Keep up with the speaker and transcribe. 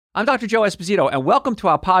I'm Dr. Joe Esposito, and welcome to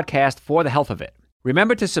our podcast, For the Health of It.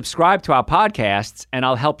 Remember to subscribe to our podcasts, and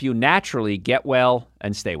I'll help you naturally get well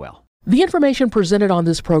and stay well. The information presented on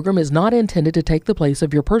this program is not intended to take the place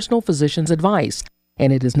of your personal physician's advice,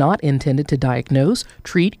 and it is not intended to diagnose,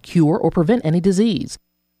 treat, cure, or prevent any disease.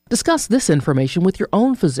 Discuss this information with your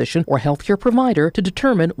own physician or healthcare provider to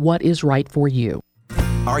determine what is right for you.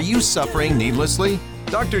 Are you suffering needlessly?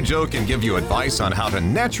 Dr. Joe can give you advice on how to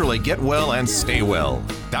naturally get well and stay well.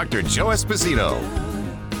 Dr. Joe Esposito.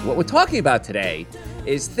 What we're talking about today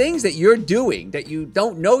is things that you're doing that you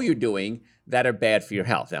don't know you're doing that are bad for your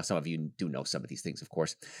health. Now, some of you do know some of these things, of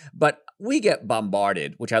course, but we get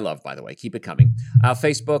bombarded, which I love, by the way. Keep it coming. Our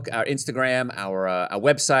Facebook, our Instagram, our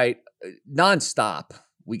website, nonstop.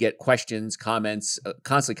 We get questions, comments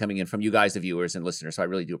constantly coming in from you guys, the viewers and listeners, so I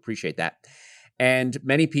really do appreciate that. And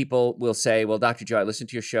many people will say, well, Dr. Joe, I listened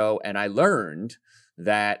to your show and I learned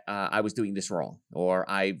that I was doing this wrong, or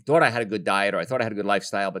I thought I had a good diet, or I thought I had a good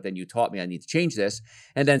lifestyle, but then you taught me I need to change this.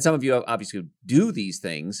 And then some of you obviously do these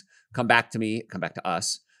things, come back to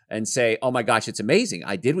us and say, oh my gosh, it's amazing.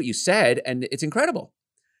 I did what you said and it's incredible.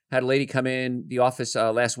 Had a lady come in the office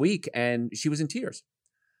last week and she was in tears.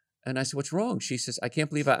 And I said, what's wrong? She says, I can't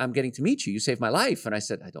believe I'm getting to meet you. You saved my life. And I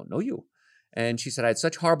said, I don't know you. And she said, I had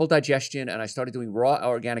such horrible digestion and I started doing raw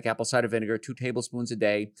organic apple cider vinegar, 2 tablespoons a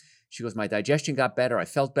day. She goes, my digestion got better. I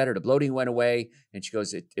felt better. The bloating went away. And she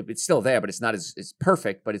goes, it's still there, but it's not as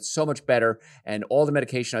perfect, but it's so much better. And all the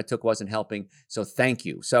medication I took wasn't helping. So thank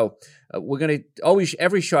you. So we're going to always,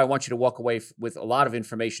 every show, I want you to walk away with a lot of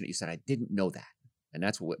information that you said, I didn't know that. And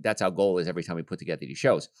that's our goal is every time we put together these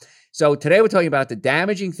shows. So today we're talking about the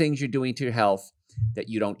damaging things you're doing to your health that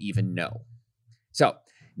you don't even know. So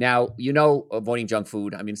now, avoiding junk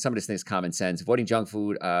food. I mean, some of this thing is common sense. Avoiding junk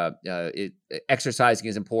food, exercising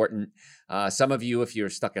is important. Some of you, if you're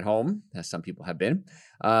stuck at home, as some people have been,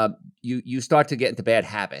 you start to get into bad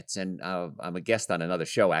habits. And I'm a guest on another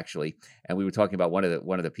show, actually, and we were talking about one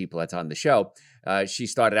of the people that's on the show. She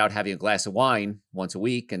started out having a glass of wine once a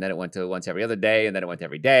week, and then it went to once every other day, and then it went to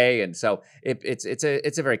every day. And so it's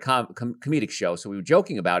a very comedic show. So we were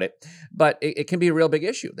joking about it, but it can be a real big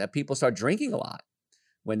issue that people start drinking a lot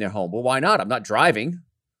when they're home. Well, why not? I'm not driving.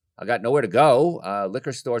 I got nowhere to go.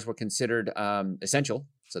 Liquor stores were considered essential,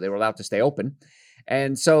 so they were allowed to stay open.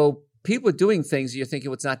 And so people are doing things you're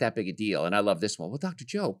thinking, well, it's not that big a deal. And I love this one. Well, Dr.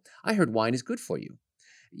 Joe, I heard wine is good for you.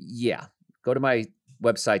 Yeah. Go to my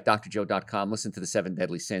website, drjoe.com, listen to the 7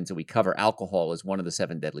 deadly sins, and we cover alcohol as one of the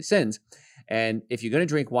 7 deadly sins. And if you're going to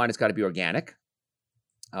drink wine, it's got to be organic.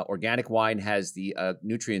 Organic wine has the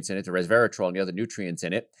nutrients in it, the resveratrol and the other nutrients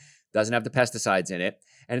in it. Doesn't have the pesticides in it.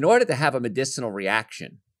 And in order to have a medicinal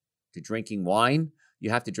reaction to drinking wine,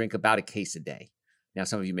 you have to drink about a case a day. Now,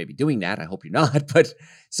 some of you may be doing that. I hope you're not. But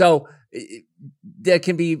so there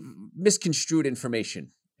can be misconstrued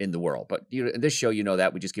information in the world. But in this show,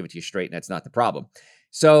 that. We just give it to you straight, and that's not the problem.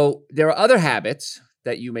 So there are other habits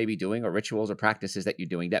that you may be doing, or rituals or practices that you're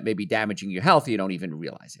doing that may be damaging your health. You don't even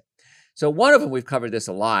realize it. So one of them, we've covered this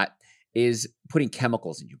a lot, is putting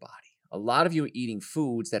chemicals in your body. A lot of you are eating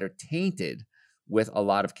foods that are tainted with a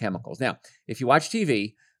lot of chemicals. Now, if you watch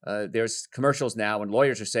TV, there's commercials now, and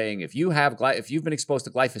lawyers are saying if you've been exposed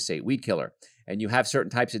to glyphosate, weed killer, and you have certain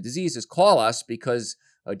types of diseases, call us because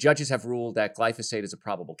judges have ruled that glyphosate is a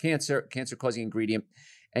probable cancer-causing ingredient,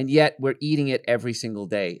 and yet we're eating it every single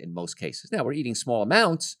day in most cases. Now, we're eating small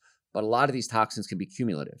amounts, but a lot of these toxins can be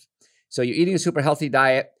cumulative. So you're eating a super healthy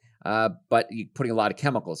diet, but you're putting a lot of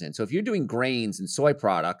chemicals in. So if you're doing grains and soy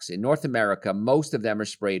products in North America, most of them are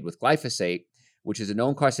sprayed with glyphosate, which is a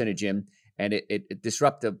known carcinogen, and it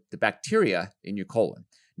disrupts the bacteria in your colon.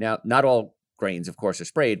 Now, not all grains, of course, are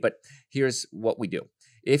sprayed, but here's what we do.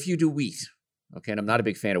 If you do wheat, okay, and I'm not a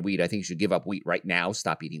big fan of wheat. I think you should give up wheat right now.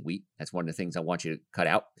 Stop eating wheat. That's one of the things I want you to cut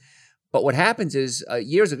out. But what happens is,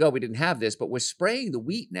 years ago, we didn't have this, but we're spraying the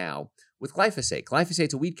wheat now with glyphosate.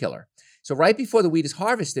 Glyphosate's a weed killer. So right before the wheat is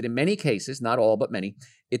harvested, in many cases, not all, but many,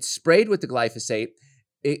 it's sprayed with the glyphosate.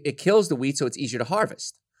 It kills the wheat, so it's easier to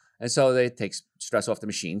harvest. And so it takes stress off the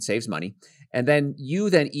machine, saves money. And then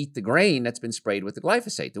you eat the grain that's been sprayed with the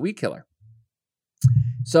glyphosate, the weed killer.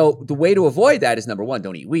 So the way to avoid that is, number one,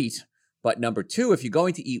 don't eat wheat. But number two, if you're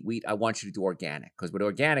going to eat wheat, I want you to do organic, because with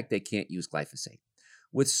organic, they can't use glyphosate.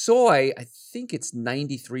 With soy, I think it's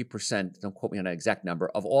 93%, don't quote me on an exact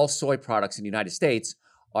number, of all soy products in the United States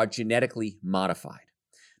are genetically modified.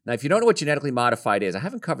 Now, if you don't know what genetically modified is, I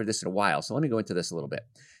haven't covered this in a while, so let me go into this a little bit.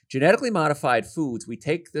 Genetically modified foods, we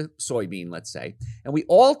take the soybean, let's say, and we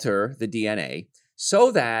alter the DNA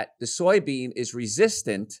so that the soybean is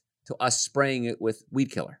resistant to us spraying it with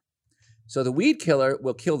weed killer. So the weed killer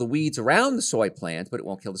will kill the weeds around the soy plant, but it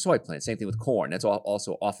won't kill the soy plant. Same thing with corn. That's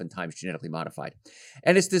also oftentimes genetically modified.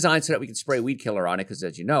 And it's designed so that we can spray weed killer on it because,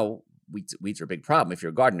 as you know, weeds are a big problem if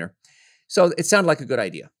you're a gardener. So it sounded like a good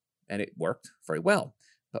idea, and it worked very well.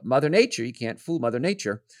 But Mother Nature, you can't fool Mother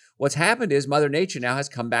Nature. What's happened is Mother Nature now has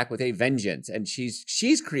come back with a vengeance, and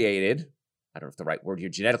she's created, I don't know if the right word here,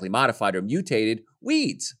 genetically modified or mutated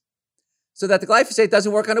weeds so that the glyphosate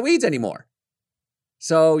doesn't work on the weeds anymore.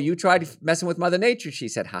 So you tried messing with Mother Nature. She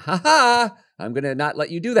said, ha, ha, ha, I'm going to not let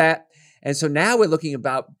you do that. And so now we're looking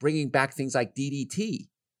about bringing back things like DDT.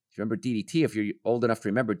 If you remember DDT, if you're old enough to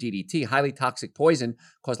remember DDT, highly toxic poison,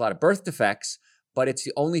 caused a lot of birth defects, but it's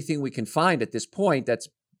the only thing we can find at this point that's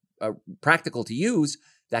practical to use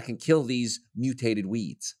that can kill these mutated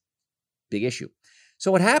weeds. Big issue.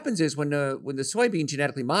 So what happens is when the soybean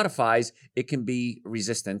genetically modifies, it can be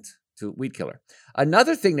resistant to weed killer.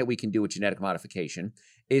 Another thing that we can do with genetic modification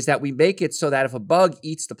is that we make it so that if a bug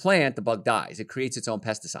eats the plant, the bug dies. It creates its own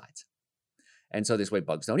pesticides. And so this way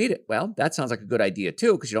bugs don't eat it. Well, that sounds like a good idea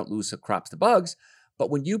too, because you don't lose the crops to bugs. But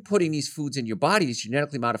when you're putting these foods in your body, these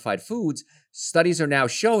genetically modified foods, studies are now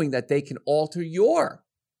showing that they can alter your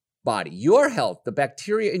body, your health, the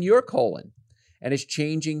bacteria in your colon. And it's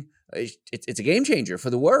changing. It's a game changer for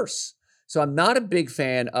the worse. So I'm not a big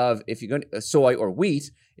fan of if you're going to soy or wheat.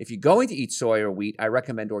 If you're going to eat soy or wheat, I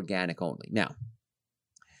recommend organic only. Now,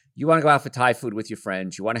 you want to go out for Thai food with your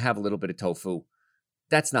friends. You want to have a little bit of tofu.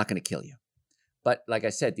 That's not going to kill you. But like I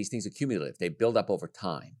said, these things are cumulative. They build up over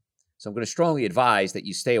time. So I'm going to strongly advise that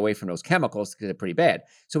you stay away from those chemicals because they're pretty bad.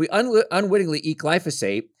 So we unwittingly eat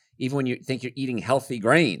glyphosate, even when you think you're eating healthy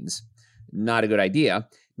grains. Not a good idea.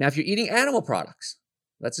 Now, if you're eating animal products,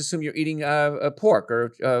 let's assume you're eating a pork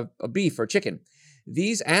or a beef or chicken.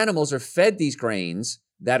 These animals are fed these grains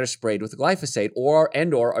that are sprayed with glyphosate or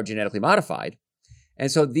are genetically modified.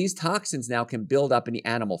 And so these toxins now can build up in the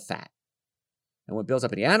animal fat. And when it builds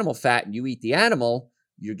up in the animal fat and you eat the animal,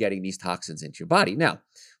 you're getting these toxins into your body. Now,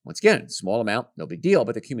 once again, small amount, no big deal,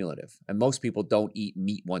 but they're cumulative. And most people don't eat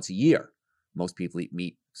meat once a year. Most people eat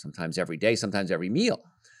meat sometimes every day, sometimes every meal.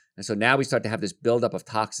 And so now we start to have this buildup of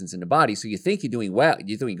toxins in the body. So you think you're doing well,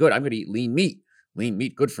 you're doing good. I'm going to eat lean meat. Lean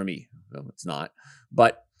meat, good for me. Well, it's not.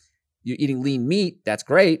 But you're eating lean meat, that's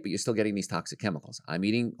great, but you're still getting these toxic chemicals. I'm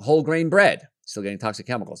eating whole grain bread, still getting toxic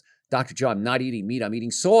chemicals. Dr. Joe, I'm not eating meat, I'm eating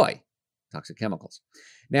soy, toxic chemicals.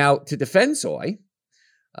 Now, to defend soy,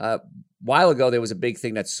 a while ago there was a big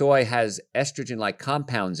thing that soy has estrogen-like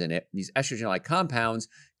compounds in it. These estrogen-like compounds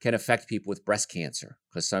can affect people with breast cancer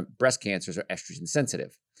because some breast cancers are estrogen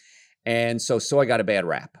sensitive. And so soy got a bad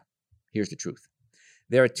rap. Here's the truth.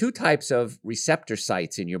 There are two types of receptor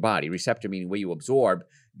sites in your body. Receptor meaning where you absorb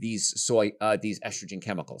these estrogen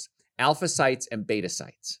chemicals. Alpha sites and beta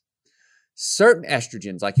sites. Certain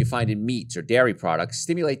estrogens, like you find in meats or dairy products,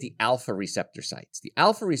 stimulate the alpha receptor sites. The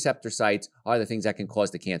alpha receptor sites are the things that can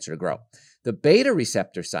cause the cancer to grow. The beta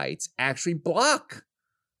receptor sites actually block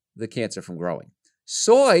the cancer from growing.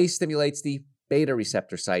 Soy stimulates the beta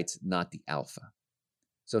receptor sites, not the alpha.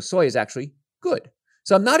 So soy is actually good.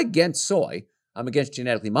 So I'm not against soy. I'm against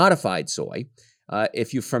genetically modified soy.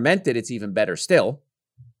 If you ferment it, it's even better still.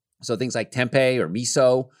 So things like tempeh or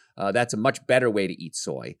miso, that's a much better way to eat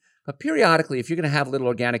soy. But periodically, if you're going to have a little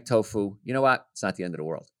organic tofu, you know what? It's not the end of the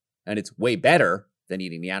world. And it's way better than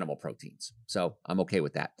eating the animal proteins. So I'm okay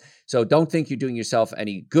with that. So don't think you're doing yourself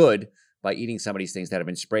any good by eating some of these things that have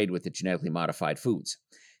been sprayed with the genetically modified foods.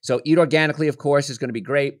 So eat organically, of course, is going to be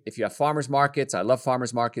great. If you have farmers markets, I love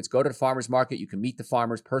farmers markets. Go to the farmers market. You can meet the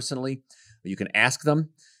farmers personally. Or you can ask them.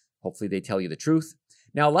 Hopefully they tell you the truth.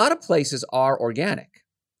 Now, a lot of places are organic,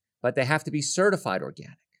 but they have to be certified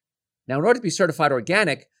organic. Now, in order to be certified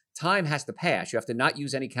organic, time has to pass. You have to not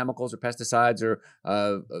use any chemicals or pesticides or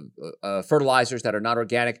fertilizers that are not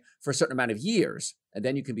organic for a certain amount of years. And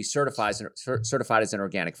then you can be certified as an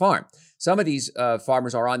organic farm. Some of these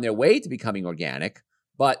farmers are on their way to becoming organic,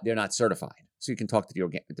 but they're not certified. So you can talk to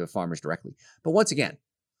the farmers directly. But once again,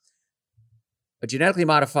 a genetically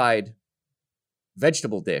modified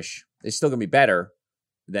vegetable dish is still going to be better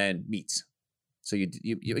than meats. So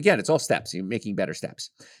you again, it's all steps. You're making better steps.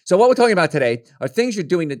 So what we're talking about today are things you're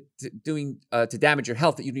doing to damage your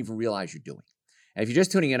health that you don't even realize you're doing. And if you're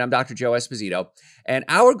just tuning in, I'm Dr. Joe Esposito, and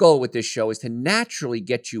our goal with this show is to naturally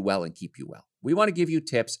get you well and keep you well. We want to give you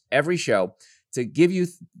tips every show to give you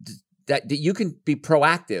that you can be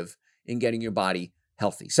proactive in getting your body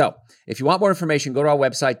healthy. So if you want more information, go to our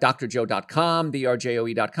website, drjoe.com,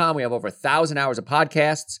 drjoe.com. We have over 1,000 hours of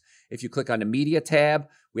podcasts. If you click on the media tab,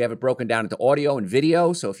 we have it broken down into audio and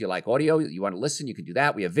video. So if you like audio, you want to listen, you can do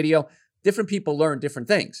that. We have video. Different people learn different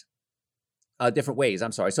things. different ways.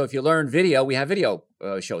 I'm sorry. So if you learn video, we have video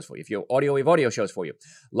shows for you. If you're audio, we have audio shows for you.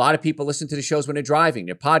 A lot of people listen to the shows when they're driving,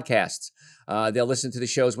 their podcasts. They'll listen to the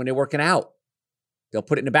shows when they're working out. They'll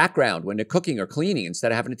put it in the background when they're cooking or cleaning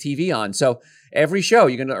instead of having a TV on. So every show,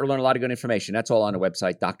 you're going to learn a lot of good information. That's all on the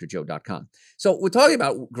website, drjoe.com. So we're talking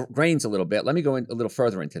about grains a little bit. Let me go in a little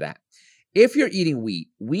further into that. If you're eating wheat,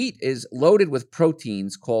 wheat is loaded with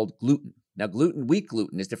proteins called gluten. Now, wheat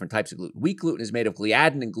gluten is different types of gluten. Wheat gluten is made of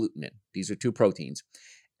gliadin and glutenin. These are two proteins.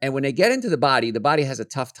 And when they get into the body has a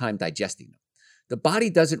tough time digesting them. The body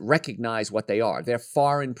doesn't recognize what they are. They're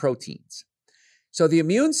foreign proteins. So the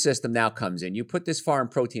immune system now comes in. You put this foreign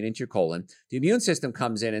protein into your colon. The immune system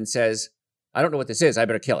comes in and says, I don't know what this is. I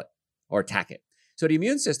better kill it or attack it. So the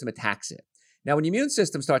immune system attacks it. Now, when the immune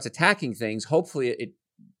system starts attacking things, hopefully it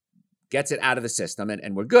gets it out of the system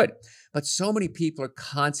and we're good. But so many people are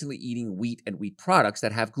constantly eating wheat and wheat products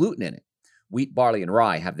that have gluten in it. Wheat, barley, and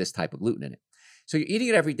rye have this type of gluten in it. So you're eating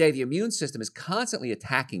it every day. The immune system is constantly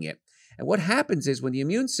attacking it. And what happens is when the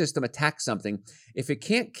immune system attacks something, if it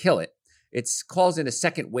can't kill it, it calls in a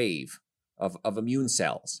second wave of immune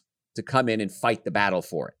cells to come in and fight the battle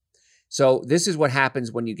for it. So this is what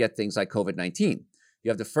happens when you get things like COVID-19.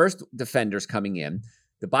 You have the first defenders coming in.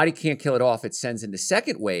 The body can't kill it off. It sends in the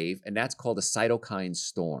second wave, and that's called a cytokine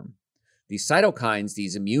storm. These cytokines,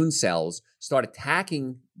 these immune cells, start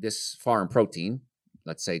attacking this foreign protein,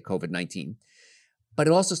 let's say COVID-19, but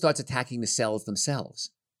it also starts attacking the cells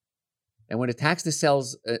themselves. And when it attacks the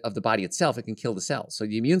cells of the body itself, it can kill the cells. So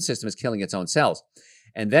the immune system is killing its own cells.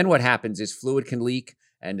 And then what happens is fluid can leak,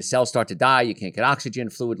 and the cells start to die. You can't get oxygen.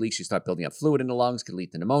 Fluid leaks. You start building up fluid in the lungs, can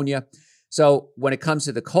lead to pneumonia. So when it comes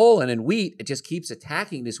to the colon and wheat, it just keeps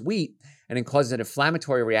attacking this wheat and it causes an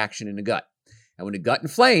inflammatory reaction in the gut. And when the gut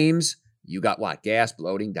inflames, you got what? Gas,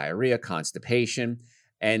 bloating, diarrhea, constipation,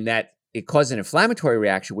 and that it causes an inflammatory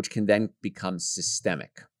reaction, which can then become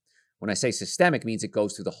systemic. When I say systemic, it means it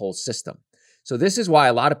goes through the whole system. So this is why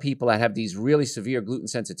a lot of people that have these really severe gluten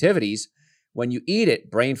sensitivities, when you eat it,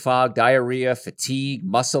 brain fog, diarrhea, fatigue,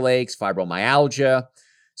 muscle aches, fibromyalgia.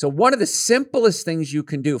 So one of the simplest things you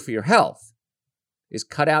can do for your health is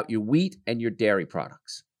cut out your wheat and your dairy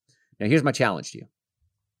products. Now, here's my challenge to you.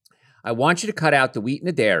 I want you to cut out the wheat and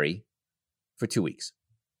the dairy for 2 weeks.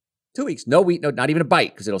 2 weeks. No wheat, no, not even a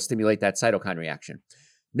bite, because it'll stimulate that cytokine reaction.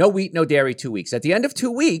 No wheat, no dairy, 2 weeks. At the end of 2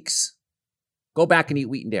 weeks, go back and eat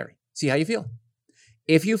wheat and dairy. See how you feel.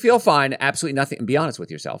 If you feel fine, absolutely nothing, and be honest with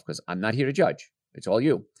yourself, because I'm not here to judge. It's all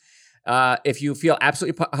you. If you feel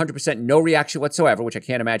absolutely 100% no reaction whatsoever, which I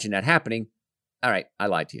can't imagine that happening, all right, I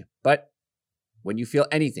lied to you. But when you feel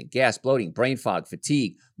anything, gas, bloating, brain fog,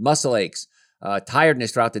 fatigue, muscle aches,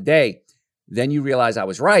 tiredness throughout the day, then you realize I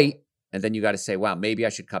was right. And then you got to say, wow, maybe I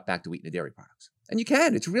should cut back to wheat and dairy products. And you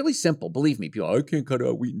can. It's really simple. Believe me, people, I can't cut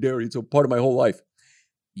out wheat and dairy. It's a part of my whole life.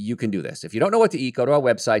 You can do this. If you don't know what to eat, go to our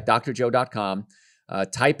website, drjoe.com.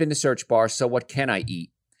 Type in the search bar, so what can I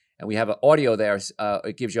eat? And we have an audio there.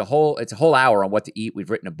 It gives you it's a whole hour on what to eat. We've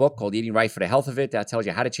written a book called Eating Right for the Health of It. That tells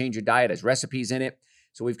you how to change your diet. Has recipes in it.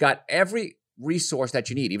 So we've got every resource that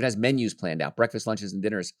you need. Even has menus planned out, breakfast, lunches, and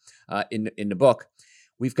dinners in the book.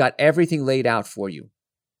 We've got everything laid out for you.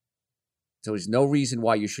 So there's no reason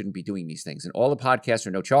why you shouldn't be doing these things. And all the podcasts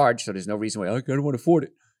are no charge, so there's no reason why I don't want to afford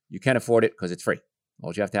it. You can afford it because it's free.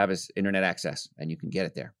 All you have to have is internet access, and you can get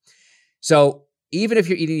it there. So even if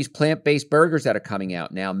you're eating these plant-based burgers that are coming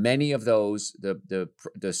out now, many of those,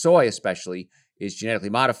 the soy especially, is genetically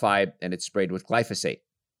modified, and it's sprayed with glyphosate.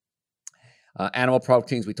 Animal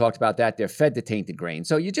proteins, we talked about that. They're fed to tainted grain.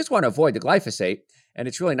 So you just want to avoid the glyphosate, and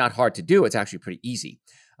it's really not hard to do. It's actually pretty easy.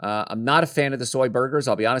 I'm not a fan of the soy burgers.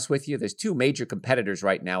 I'll be honest with you. There's two major competitors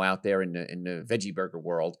right now out there in the veggie burger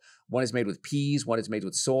world. One is made with peas. One is made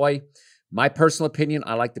with soy. My personal opinion,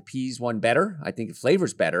 I like the peas one better. I think the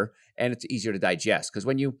flavor's better, and it's easier to digest. Because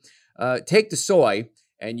when you take the soy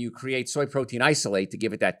and you create soy protein isolate to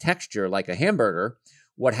give it that texture like a hamburger,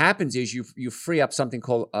 what happens is you free up something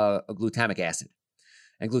called a glutamic acid.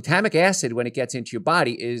 And glutamic acid, when it gets into your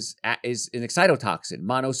body, is an excitotoxin,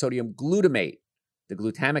 monosodium glutamate. The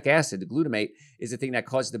glutamic acid, the glutamate, is the thing that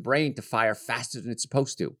causes the brain to fire faster than it's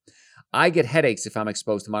supposed to. I get headaches if I'm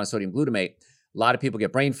exposed to monosodium glutamate. A lot of people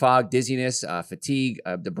get brain fog, dizziness, fatigue.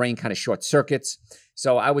 The brain kind of short circuits.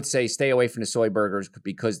 So I would say stay away from the soy burgers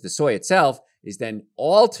because the soy itself is then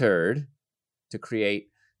altered to create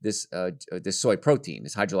this soy protein,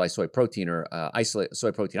 this hydrolyzed soy protein or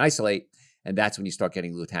soy protein isolate. And that's when you start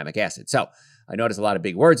getting glutamic acid. So I know there's a lot of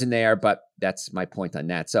big words in there, but that's my point on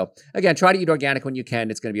that. So again, try to eat organic when you can.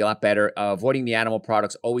 It's going to be a lot better. Avoiding the animal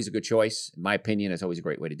products, always a good choice. In my opinion, it's always a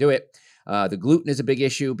great way to do it. The gluten is a big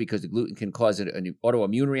issue because the gluten can cause an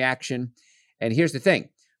autoimmune reaction. And here's the thing.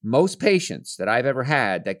 Most patients that I've ever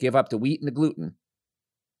had that give up the wheat and the gluten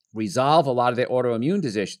resolve a lot of their autoimmune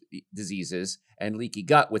diseases and leaky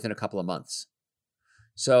gut within a couple of months.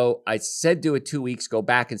 So I said do it 2 weeks, go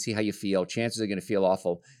back and see how you feel. Chances are going to feel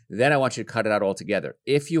awful. Then I want you to cut it out altogether.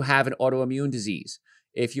 If you have an autoimmune disease,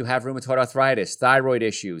 if you have rheumatoid arthritis, thyroid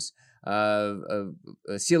issues,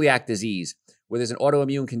 celiac disease, where there's an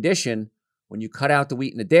autoimmune condition, when you cut out the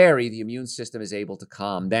wheat and the dairy, the immune system is able to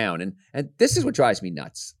calm down. And this is what drives me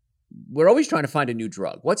nuts. We're always trying to find a new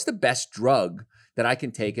drug. What's the best drug that I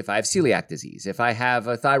can take if I have celiac disease, if I have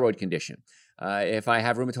a thyroid condition, if I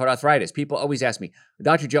have rheumatoid arthritis? People always ask me,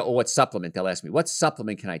 Dr. Joe, what supplement? They'll ask me, what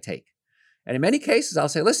supplement can I take? And in many cases, I'll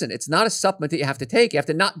say, listen, it's not a supplement that you have to take. You have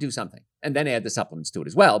to not do something and then add the supplements to it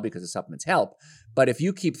as well, because the supplements help. But if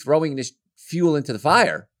you keep throwing this fuel into the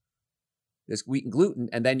fire, this wheat and gluten,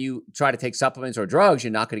 and then you try to take supplements or drugs,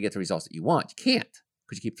 you're not going to get the results that you want. You can't,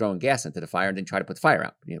 because you keep throwing gas into the fire and then try to put the fire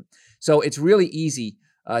out. So it's really easy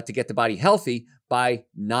to get the body healthy by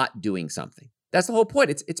not doing something. That's the whole point.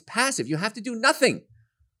 It's passive. You have to do nothing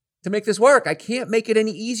to make this work. I can't make it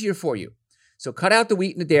any easier for you. So cut out the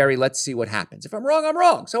wheat and the dairy. Let's see what happens. If I'm wrong, I'm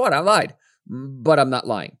wrong. So what? I lied. But I'm not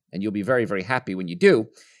lying. And you'll be very, very happy when you do.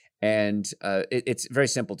 And it's very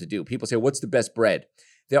simple to do. People say, what's the best bread?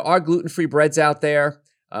 There are gluten-free breads out there.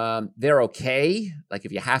 They're okay. Like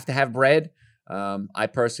if you have to have bread. I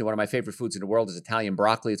personally, one of my favorite foods in the world is Italian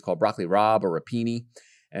broccoli. It's called broccoli rabe or rapini.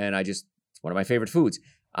 And it's one of my favorite foods.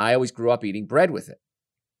 I always grew up eating bread with it.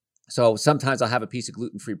 So sometimes I'll have a piece of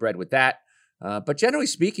gluten-free bread with that. But generally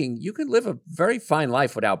speaking, you can live a very fine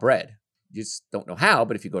life without bread. You just don't know how,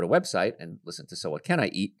 but if you go to a website and listen to So What Can I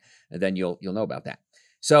Eat, then you'll know about that.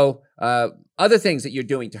 So other things that you're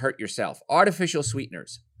doing to hurt yourself, artificial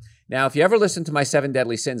sweeteners. Now, if you ever listen to my 7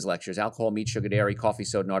 Deadly Sins lectures, alcohol, meat, sugar, dairy, coffee,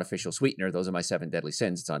 soda, and artificial sweetener, those are my 7 Deadly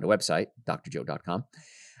Sins. It's on the website, drjoe.com.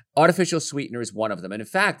 Artificial sweetener is one of them. And in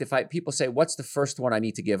fact, people say, what's the first one I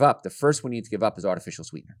need to give up? The first one you need to give up is artificial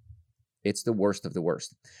sweetener. It's the worst of the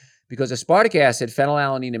worst. Because aspartic acid,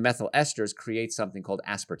 phenylalanine, and methyl esters create something called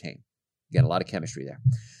aspartame. Again, a lot of chemistry there.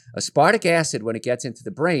 Aspartic acid, when it gets into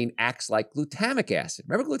the brain, acts like glutamic acid.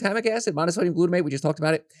 Remember glutamic acid, monosodium glutamate? We just talked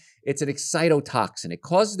about it. It's an excitotoxin. It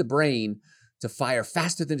causes the brain to fire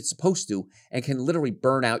faster than it's supposed to and can literally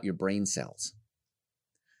burn out your brain cells.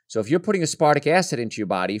 So if you're putting aspartic acid into your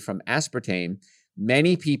body from aspartame,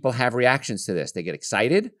 many people have reactions to this. They get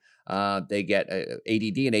excited. They get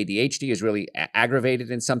ADD and ADHD is really aggravated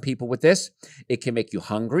in some people with this. It can make you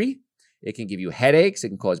hungry. It can give you headaches. It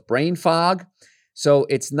can cause brain fog. So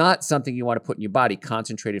it's not something you want to put in your body,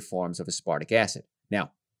 concentrated forms of aspartic acid.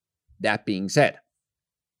 Now, that being said,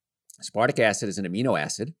 aspartic acid is an amino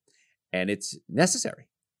acid, and it's necessary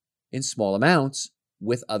in small amounts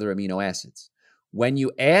with other amino acids. When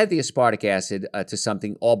you add the aspartic acid to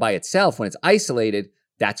something all by itself, when it's isolated,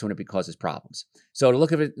 that's when it causes problems. So to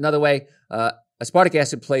look at it another way, aspartic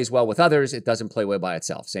acid plays well with others. It doesn't play well by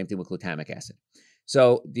itself. Same thing with glutamic acid.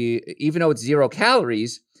 So even though it's 0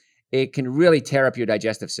 calories, it can really tear up your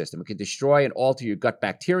digestive system. It can destroy and alter your gut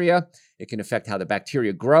bacteria. It can affect how the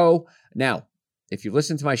bacteria grow. Now, if you've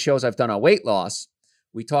listened to my shows I've done on weight loss,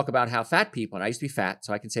 we talk about how fat people, and I used to be fat,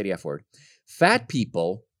 so I can say the F word, fat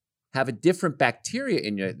people have a different bacteria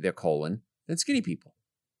in their colon than skinny people.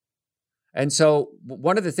 And so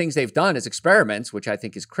one of the things they've done is experiments, which I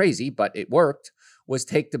think is crazy, but it worked, was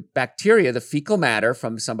take the bacteria, the fecal matter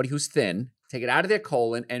from somebody who's thin, take it out of their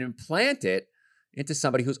colon and implant it into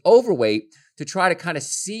somebody who's overweight to try to kind of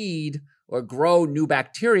seed or grow new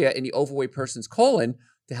bacteria in the overweight person's colon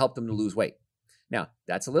to help them to lose weight. Now,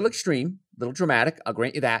 that's a little extreme, a little dramatic. I'll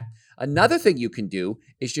grant you that. Another thing you can do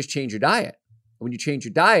is just change your diet. When you change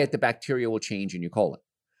your diet, the bacteria will change in your colon.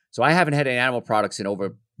 So I haven't had any animal products in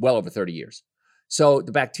well over 30 years. So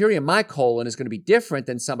the bacteria in my colon is going to be different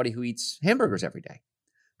than somebody who eats hamburgers every day.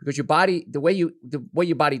 Because your body, the way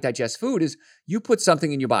your body digests food is you put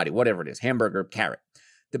something in your body, whatever it is, hamburger, carrot.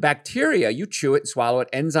 The bacteria, you chew it and swallow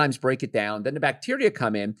it, enzymes break it down, then the bacteria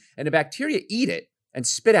come in, and the bacteria eat it and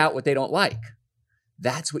spit out what they don't like.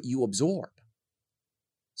 That's what you absorb.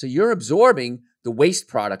 So you're absorbing the waste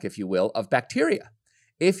product, if you will, of bacteria.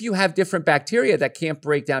 If you have different bacteria that can't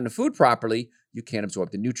break down the food properly, you can't absorb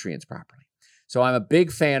the nutrients properly. So I'm a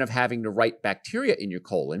big fan of having the right bacteria in your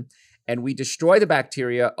colon. And we destroy the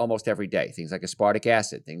bacteria almost every day. Things like aspartic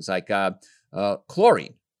acid, things like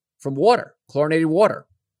chlorine from water, chlorinated water.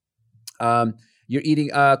 You're eating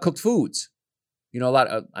cooked foods. You know, a lot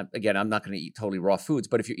of, again, I'm not going to eat totally raw foods,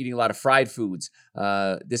 but if you're eating a lot of fried foods,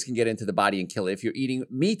 this can get into the body and kill it. If you're eating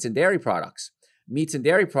meats and dairy products,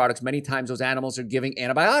 many times those animals are giving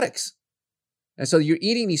antibiotics. And so you're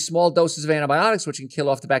eating these small doses of antibiotics, which can kill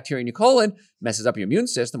off the bacteria in your colon, messes up your immune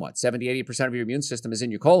system. 70, 80% of your immune system is in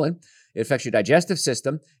your colon. It affects your digestive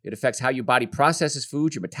system. It affects how your body processes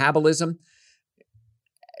food, your metabolism.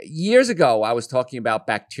 Years ago, I was talking about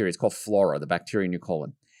bacteria. It's called flora, the bacteria in your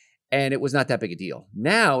colon. And it was not that big a deal.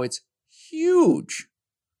 Now it's huge.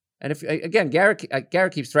 And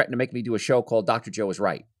Garrett keeps threatening to make me do a show called Dr. Joe is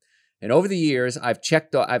Right. And over the years,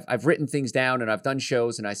 I've written things down and I've done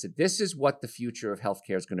shows and I said, this is what the future of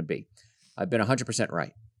healthcare is going to be. I've been 100%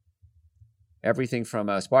 right. Everything from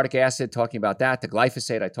aspartic acid, talking about that, to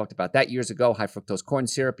glyphosate, I talked about that years ago, high fructose corn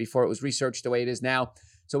syrup before it was researched the way it is now.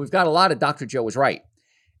 So we've got a lot of Dr. Joe is right.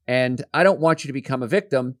 And I don't want you to become a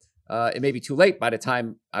victim. It may be too late by the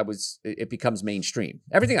time it becomes mainstream.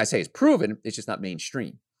 Everything I say is proven, it's just not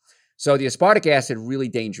mainstream. So the aspartic acid, really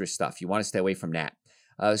dangerous stuff. You want to stay away from that.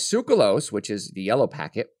 Sucralose, which is the yellow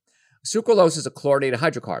packet, sucralose is a chlorinated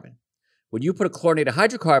hydrocarbon. When you put a chlorinated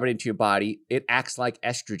hydrocarbon into your body, it acts like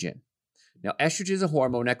estrogen. Now, estrogen is a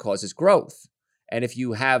hormone that causes growth. And if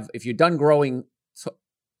you're done growing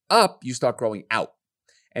up, you start growing out.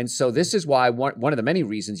 And so this is why one of the many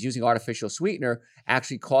reasons using artificial sweetener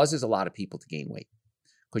actually causes a lot of people to gain weight.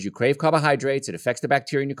 Because you crave carbohydrates, it affects the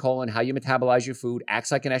bacteria in your colon, how you metabolize your food,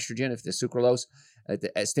 acts like an estrogen. If the sucralose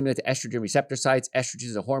stimulates the estrogen receptor sites, estrogen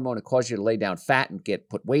is a hormone that causes you to lay down fat and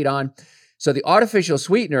put weight on. So the artificial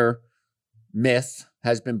sweetener myth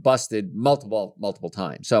has been busted multiple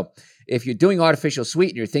times. So if you're doing artificial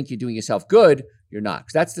sweetener, you think you're doing yourself good, you're not.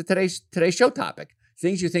 Because that's today's show topic.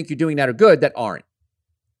 Things you think you're doing that are good that aren't.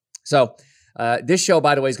 So this show,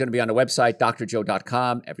 by the way, is going to be on the website,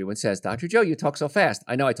 drjoe.com. Everyone says, Dr. Joe, you talk so fast.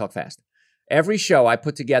 I know I talk fast. Every show, I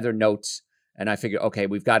put together notes, and I figure, okay,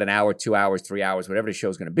 we've got an hour, 2 hours, 3 hours, whatever the show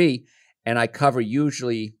is going to be, and I cover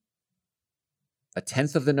usually a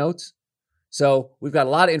tenth of the notes. So we've got a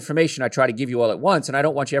lot of information I try to give you all at once, and I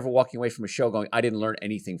don't want you ever walking away from a show going, I didn't learn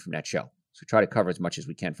anything from that show. So try to cover as much as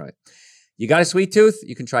we can from it. You got a sweet tooth?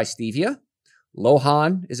 You can try stevia.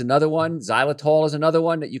 Lohan is another one. Xylitol is another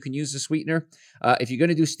one that you can use as a sweetener. If you're going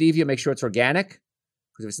to do stevia, make sure it's organic,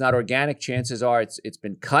 because if it's not organic, chances are it's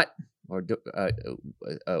been cut or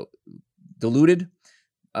diluted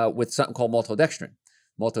with something called maltodextrin.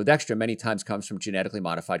 Maltodextrin many times comes from genetically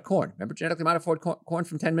modified corn. Remember genetically modified corn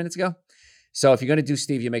from 10 minutes ago? So if you're going to do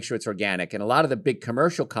stevia, make sure it's organic. And a lot of the big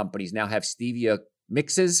commercial companies now have stevia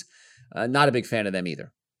mixes. Not a big fan of them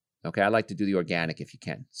either. Okay, I like to do the organic if you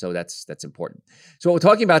can. So that's important. So what we're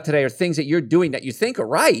talking about today are things that you're doing that you think are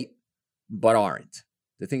right, but aren't.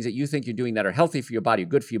 The things that you think you're doing that are healthy for your body,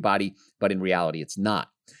 good for your body, but in reality, it's not.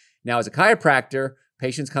 Now, as a chiropractor,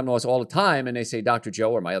 patients come to us all the time and they say, Dr.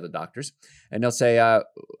 Joe, or my other doctors, and they'll say, how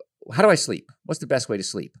do I sleep? What's the best way to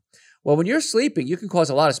sleep? Well, when you're sleeping, you can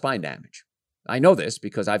cause a lot of spine damage. I know this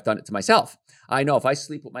because I've done it to myself. I know if I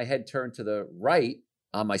sleep with my head turned to the right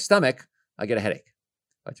on my stomach, I get a headache.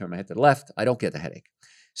 If I turn my head to the left, I don't get the headache.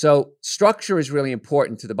 So structure is really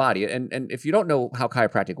important to the body. And if you don't know how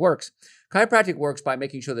chiropractic works by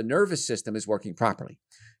making sure the nervous system is working properly.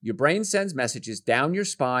 Your brain sends messages down your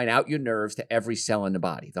spine, out your nerves to every cell in the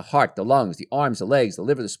body. The heart, the lungs, the arms, the legs, the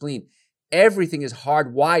liver, the spleen. Everything is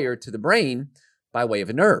hardwired to the brain by way of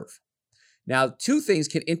a nerve. Now, two things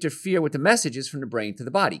can interfere with the messages from the brain to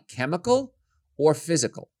the body, chemical or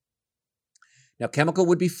physical. Now, chemical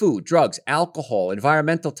would be food, drugs, alcohol,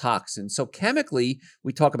 environmental toxins. So chemically,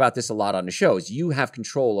 we talk about this a lot on the shows. You have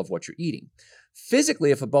control of what you're eating. Physically,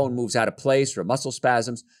 if a bone moves out of place or muscle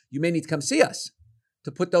spasms, you may need to come see us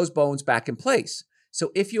to put those bones back in place.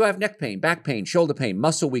 So if you have neck pain, back pain, shoulder pain,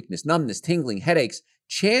 muscle weakness, numbness, tingling, headaches,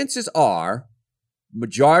 chances are,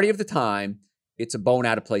 majority of the time, it's a bone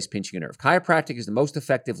out of place pinching a nerve. Chiropractic is the most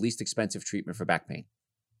effective, least expensive treatment for back pain.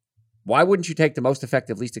 Why wouldn't you take the most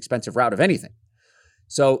effective, least expensive route of anything?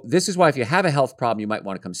 So this is why if you have a health problem, you might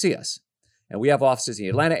want to come see us. And we have offices in the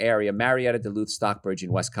Atlanta area, Marietta, Duluth, Stockbridge,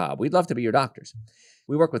 and West Cobb. We'd love to be your doctors.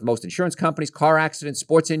 We work with most insurance companies, car accidents,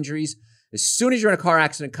 sports injuries. As soon as you're in a car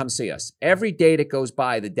accident, come see us. Every day that goes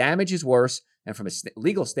by, the damage is worse. And from a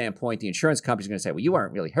legal standpoint, the insurance company's going to say, well, you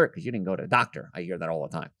weren't really hurt because you didn't go to a doctor. I hear that all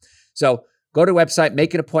the time. So go to the website,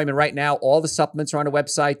 make an appointment right now. All the supplements are on the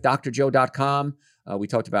website, drjoe.com. We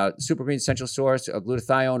talked about Super Green Essential Source,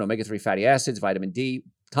 glutathione, omega-3 fatty acids, vitamin D,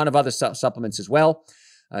 a ton of other supplements as well.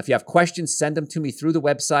 If you have questions, send them to me through the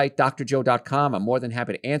website, drjoe.com. I'm more than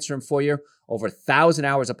happy to answer them for you. Over 1,000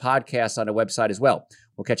 hours of podcasts on the website as well.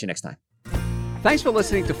 We'll catch you next time. Thanks for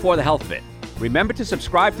listening to For the Health Fit. Remember to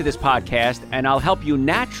subscribe to this podcast, and I'll help you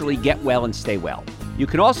naturally get well and stay well. You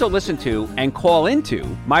can also listen to and call into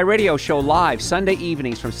my radio show live Sunday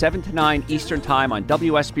evenings from 7 to 9 Eastern Time on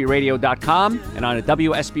WSBRadio.com and on the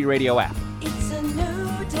WSB Radio app.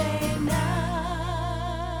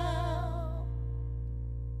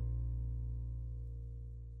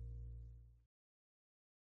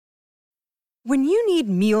 When you need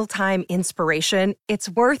mealtime inspiration, it's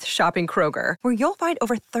worth shopping Kroger, where you'll find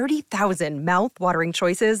over 30,000 mouth-watering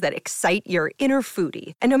choices that excite your inner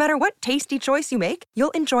foodie. And no matter what tasty choice you make,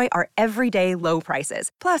 you'll enjoy our everyday low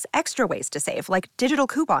prices, plus extra ways to save, like digital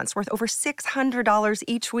coupons worth over $600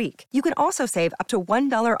 each week. You can also save up to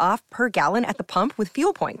 $1 off per gallon at the pump with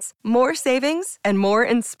fuel points. More savings and more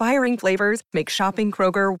inspiring flavors make shopping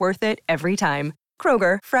Kroger worth it every time.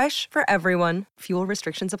 Kroger, fresh for everyone. Fuel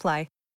restrictions apply.